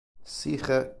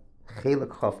Sicha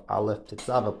Chelek Chaf Aleph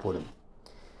Tetzava Purim.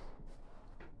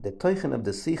 The toichen of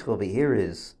the Sicha over here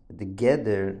is the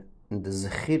Geder and the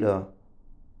Zechira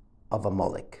of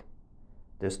Amalek.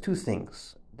 There's two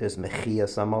things. There's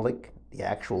Mechias Amalek, the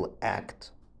actual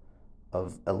act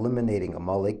of eliminating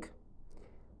Amalek.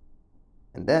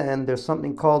 And then there's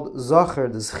something called Zacher,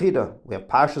 the Zechira. We have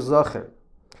Pasha Zacher.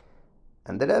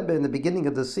 And the Rebbe in the beginning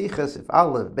of the Sichas, if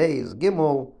Aleph, Beis,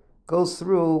 Gimel, goes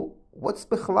through what's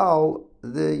Bechlal,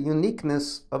 the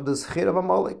uniqueness of the Zechira of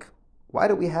Amalek. Why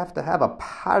do we have to have a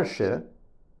Parsha?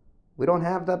 We don't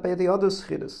have that by the other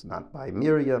Zechiras, not by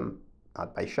Miriam,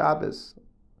 not by Shabbos.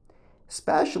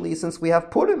 Especially since we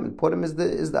have Purim, and Purim is the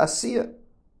Asiyah.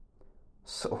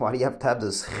 So why do you have to have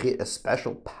this a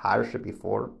special Parsha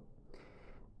before?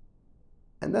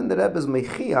 And then the Rebbe is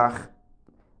Mechiach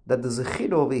that the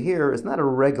Zechira over here is not a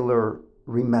regular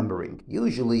remembering.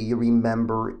 Usually you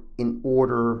remember in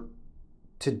order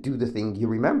to do the thing you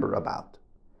remember about.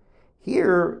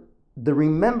 Here, the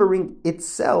remembering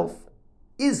itself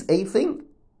is a thing.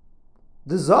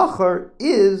 The Zachar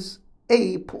is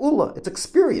a P'ula. It's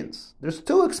experience. There's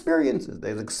two experiences.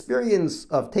 There's experience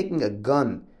of taking a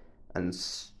gun and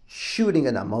shooting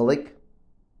an Amalek.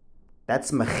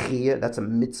 That's Mechiyah. That's a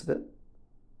mitzvah.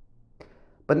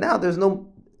 But now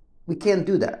we can't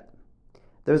do that.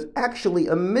 There's actually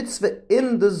a mitzvah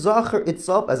in the Zachar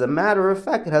itself. As a matter of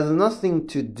fact, it has nothing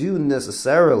to do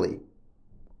necessarily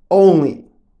only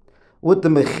with the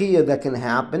Mechiyah that can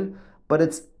happen, but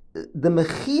it's the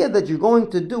Mechiyah that you're going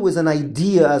to do is an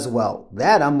idea as well.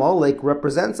 That Amalek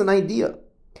represents an idea.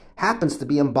 Happens to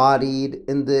be embodied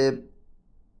in the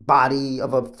body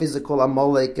of a physical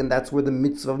Amalek, and that's where the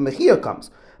mitzvah of Mechiyah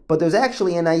comes. But there's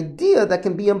actually an idea that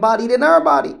can be embodied in our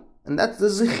body. And that's the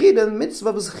Zechira, mitzvah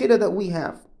of Zechira that we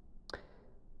have.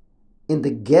 In the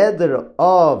Geder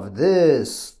of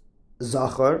this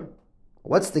Zachar,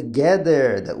 what's the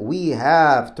Geder that we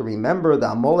have to remember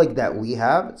the Amalek that we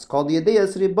have? It's called the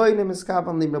Yedeyas Ribonim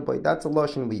Miskavan Limraboy. That's a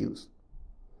lashon we use.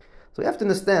 So we have to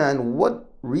understand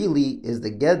what really is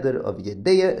the Geder of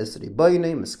Yedeyas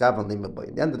Ribonim Miskavan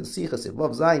Limraboy. The end of the Sichas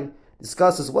Vav Zayin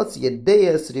discusses what's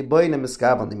Yedeyas Ribonim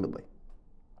Miskavan Limraboy.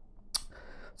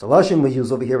 So lashon we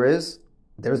use over here is,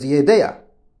 there's a Yedeya.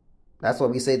 That's why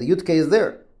we say the Yudke is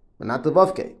there, but not the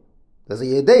Vavke. There's a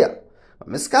Yedeya. But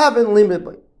Miskaven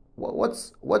Limraboy.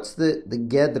 What's the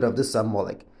Geder of this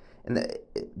Amalek? And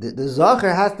the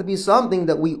Zachar has to be something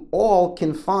that we all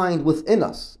can find within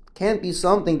us. It can't be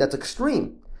something that's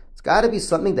extreme. It's got to be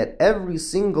something that every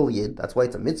single Yid, that's why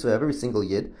it's a mitzvah, every single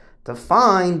Yid, to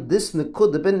find this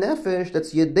Nekud ben Nefesh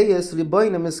that's Yedeyas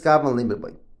Ribonim Miskaven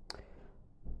Limraboy.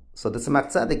 So the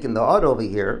Tzemach Tzedek in the Ar over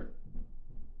here,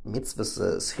 mitzvahs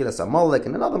Zechiras Amalek,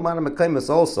 and another Ma'aner Mekaymis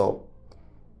also,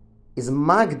 is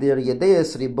Magdir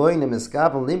Yedeyas Ribonim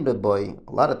Miskaven Limraboy.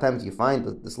 A lot of times you find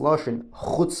this lashon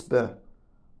chutzpah,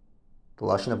 the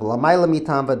lashon of lamayla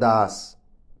mitam v'das.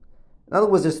 In other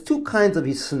words, there's two kinds of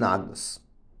hisnagdus.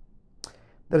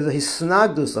 There's a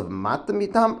hisnagdus of matam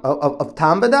mitam of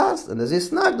tam v'das, and there's a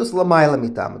hisnagdus lamayla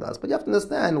mitam v'das. But you have to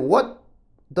understand, what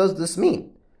does this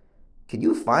mean? Can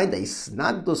you find a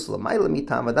hisnagdus lamayla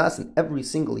mitam v'das in every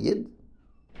single yid?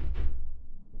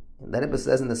 And then it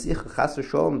says in the Sicha Chas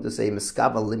V'Sholom to say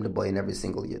Miskaven Limraboy in every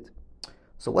single yid.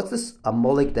 So what's this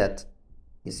Amalek that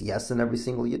is yes in every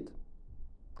single yid?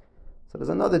 So there's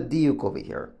another diuk over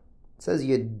here. It says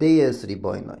Yedeyas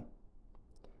Riboinai.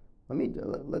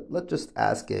 Let's just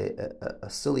ask a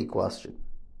silly question.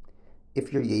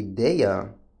 If you're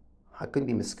Yedeya, how can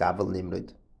you be Miskaven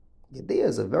Limrud? Yedeya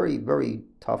is a very, very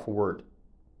tough word.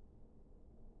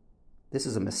 This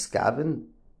is a Miskaven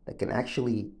that can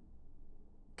actually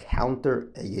counter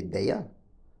a Yedeya.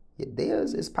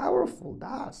 Yedeya is powerful,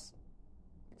 das.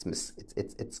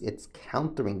 It's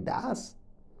countering das.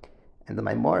 And the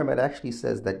Maimorim actually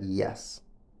says that yes.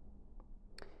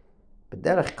 But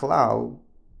derech klal,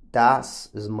 das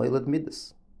is moiled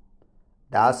midas.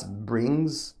 Das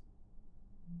brings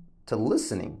to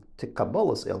listening to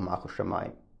Kabbalah's el machu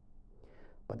shamayim.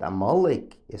 But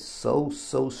Amalek is so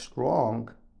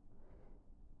strong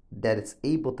that it's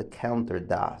able to counter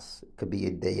das. It could be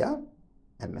Yedeya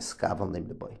and Miskaven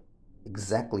Limraboy.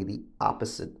 Exactly the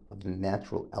opposite of the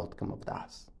natural outcome of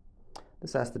das.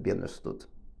 This has to be understood.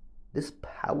 This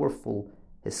powerful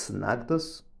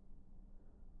hisnagdus,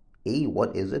 A,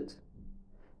 what is it?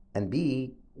 And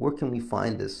B, where can we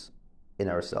find this in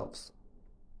ourselves?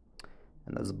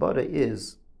 And the Zbara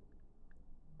is,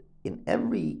 in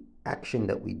every action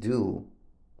that we do,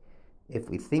 if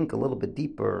we think a little bit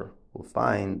deeper, we'll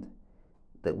find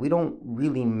that we don't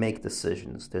really make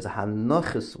decisions. There's a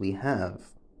hanachas we have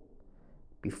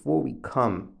before we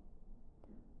come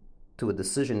to a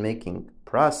decision-making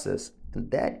process,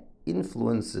 and that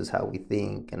influences how we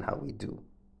think and how we do.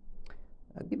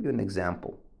 I'll give you an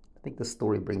example. I think the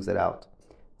story brings it out.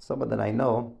 Someone that I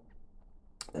know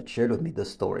that shared with me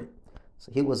this story.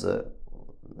 So he was a,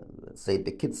 let's say,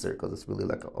 bekitzer, because it's really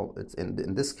like it's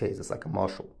in this case it's like a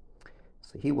marshal.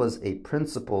 So he was a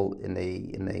principal in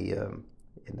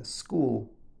a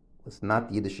school with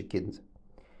not Yiddish kids,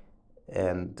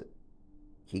 and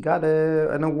he got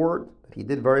an award. He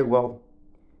did very well.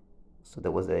 So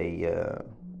there was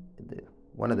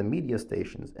one of the media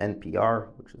stations, NPR,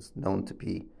 which is known to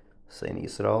be Saini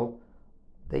Yisrael,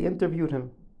 they interviewed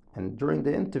him. And during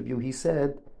the interview, he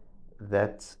said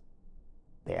that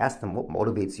they asked him, what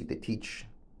motivates you to teach,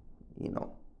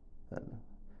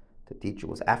 to teach. It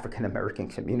was African-American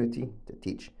community to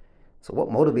teach. So what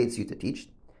motivates you to teach?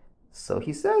 So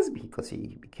he says, because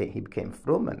he became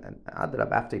frum, and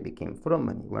after he became frum,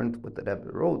 and he learned what the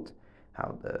Rebbe wrote,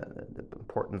 how the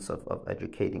importance of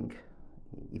educating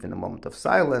even a moment of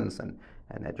silence and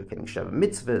educating Sheva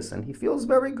mitzvahs, and he feels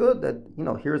very good that,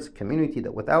 here's a community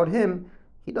that without him,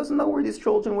 he doesn't know where these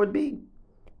children would be.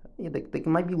 They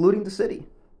might be looting the city.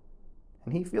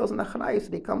 And he feels nachrayus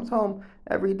that he comes home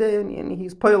every day and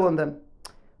he's poil on them.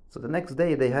 So the next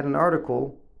day they had an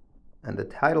article, and the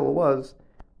title was,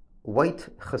 White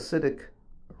Hasidic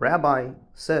Rabbi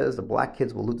Says the Black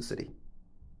Kids Will Loot the City.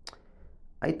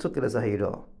 I took it as a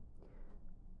haydah.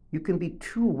 You can be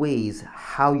two ways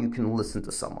how you can listen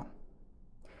to someone.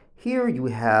 Here you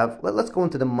have, let's go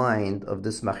into the mind of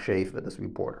this machshefa, this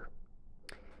reporter.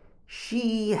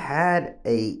 She had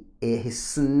a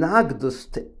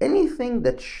hisnagdus to anything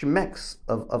that shmeks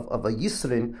of a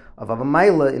yisrin, of a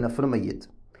maila in a fruma yid.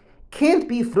 Can't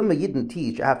be fruma yid and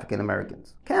teach African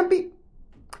Americans. Can't be.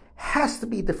 Has to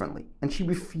be differently. And she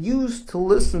refused to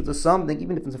listen to something,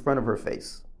 even if it's in front of her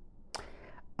face.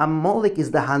 Amalek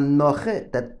is the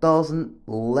hanoche that doesn't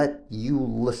let you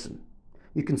listen.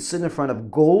 You can sit in front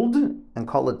of gold and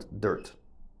call it dirt.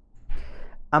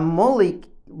 Amalek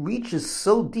reaches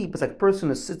so deep, it's like a person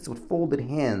who sits with folded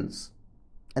hands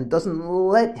and doesn't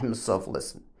let himself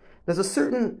listen. There's a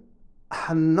certain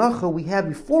hanocha we have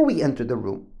before we enter the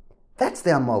room. That's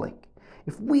the Amalek.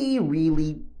 If we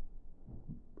really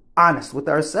honest with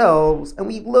ourselves and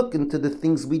we look into the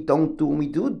things we don't do and we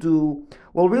do,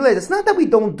 we'll realize it's not that we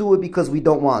don't do it because we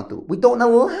don't want to. We don't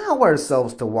allow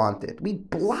ourselves to want it. We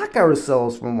block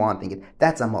ourselves from wanting it.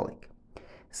 That's Amalek.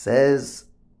 Says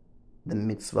the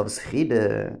mitzvah of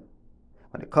Schide,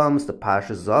 when it comes to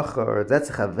Pasha Zachar,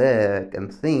 that's Chavek,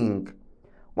 and think,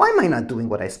 why am I not doing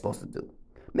what I'm supposed to do?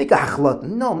 Make a hachlot.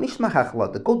 No, mishmach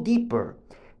hachlot. Go deeper.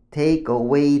 Take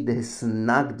away the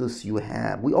snagdus you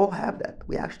have. We all have that.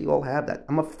 We actually all have that.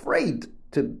 I'm afraid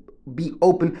to be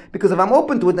open, because if I'm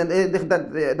open to it, then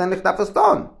ich darf es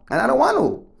tun. And I don't want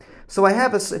to. So I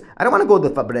don't want to go to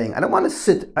the Fabreing. I don't want to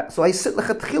sit. So I sit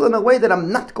lechatchila in a way that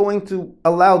I'm not going to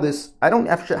allow this. I don't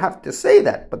have to say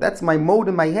that, but that's my mode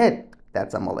in my head.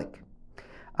 That's Amalek.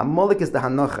 Amalek is the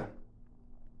hanocha.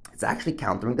 It's actually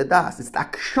countering the das. It's the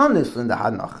akshonis in the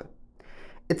hanocha.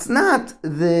 It's not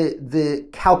the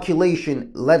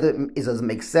calculation, whether does it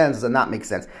make sense, does it not make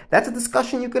sense. That's a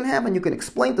discussion you can have and you can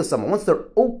explain to someone once they're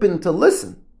open to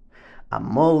listen.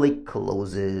 Amalek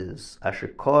closes. Asher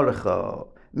korcha.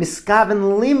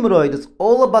 Miskaven limroid. It's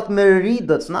all about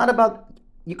merida. It's not about,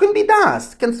 you can be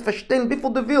das. Kannst verstehen,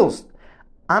 before du willst.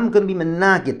 I'm going to be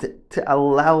menagit to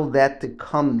allow that to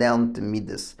come down to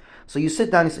midas. So you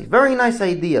sit down and say, very nice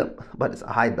idea, but it's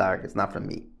a high dark. It's not from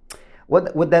me.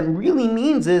 What that really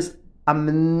means is I'm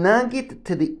menagit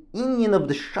to the inyan of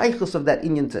the shaykhus of that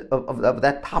inyan, of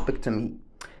that topic to me.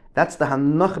 That's the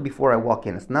hanocha before I walk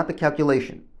in. It's not the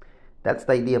calculation. That's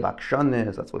the idea of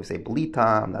akshanis. That's why we say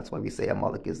blitam. That's why we say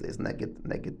Amalek is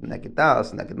neged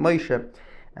das, neged Moshe,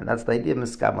 and that's the idea of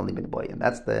miskav malibid boy. And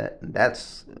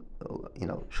that's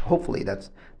hopefully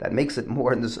that makes it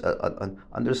more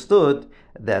understood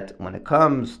that when it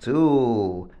comes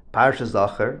to Parsha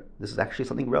Zachar, this is actually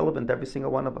something relevant to every single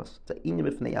one of us. It's a inyan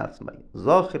b'fnei atzmai.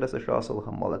 Zachar as a shasal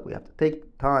hamalek. We have to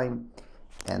take time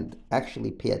and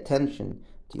actually pay attention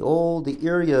to all the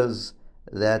areas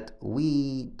that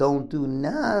we don't do,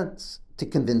 not to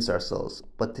convince ourselves,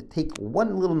 but to take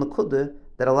one little nakuda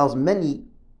that allows many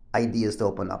ideas to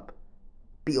open up.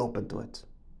 Be open to it.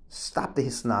 Stop the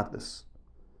hisnagdus.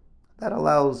 That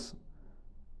allows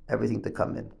everything to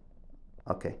come in.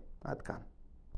 Okay, Adkan.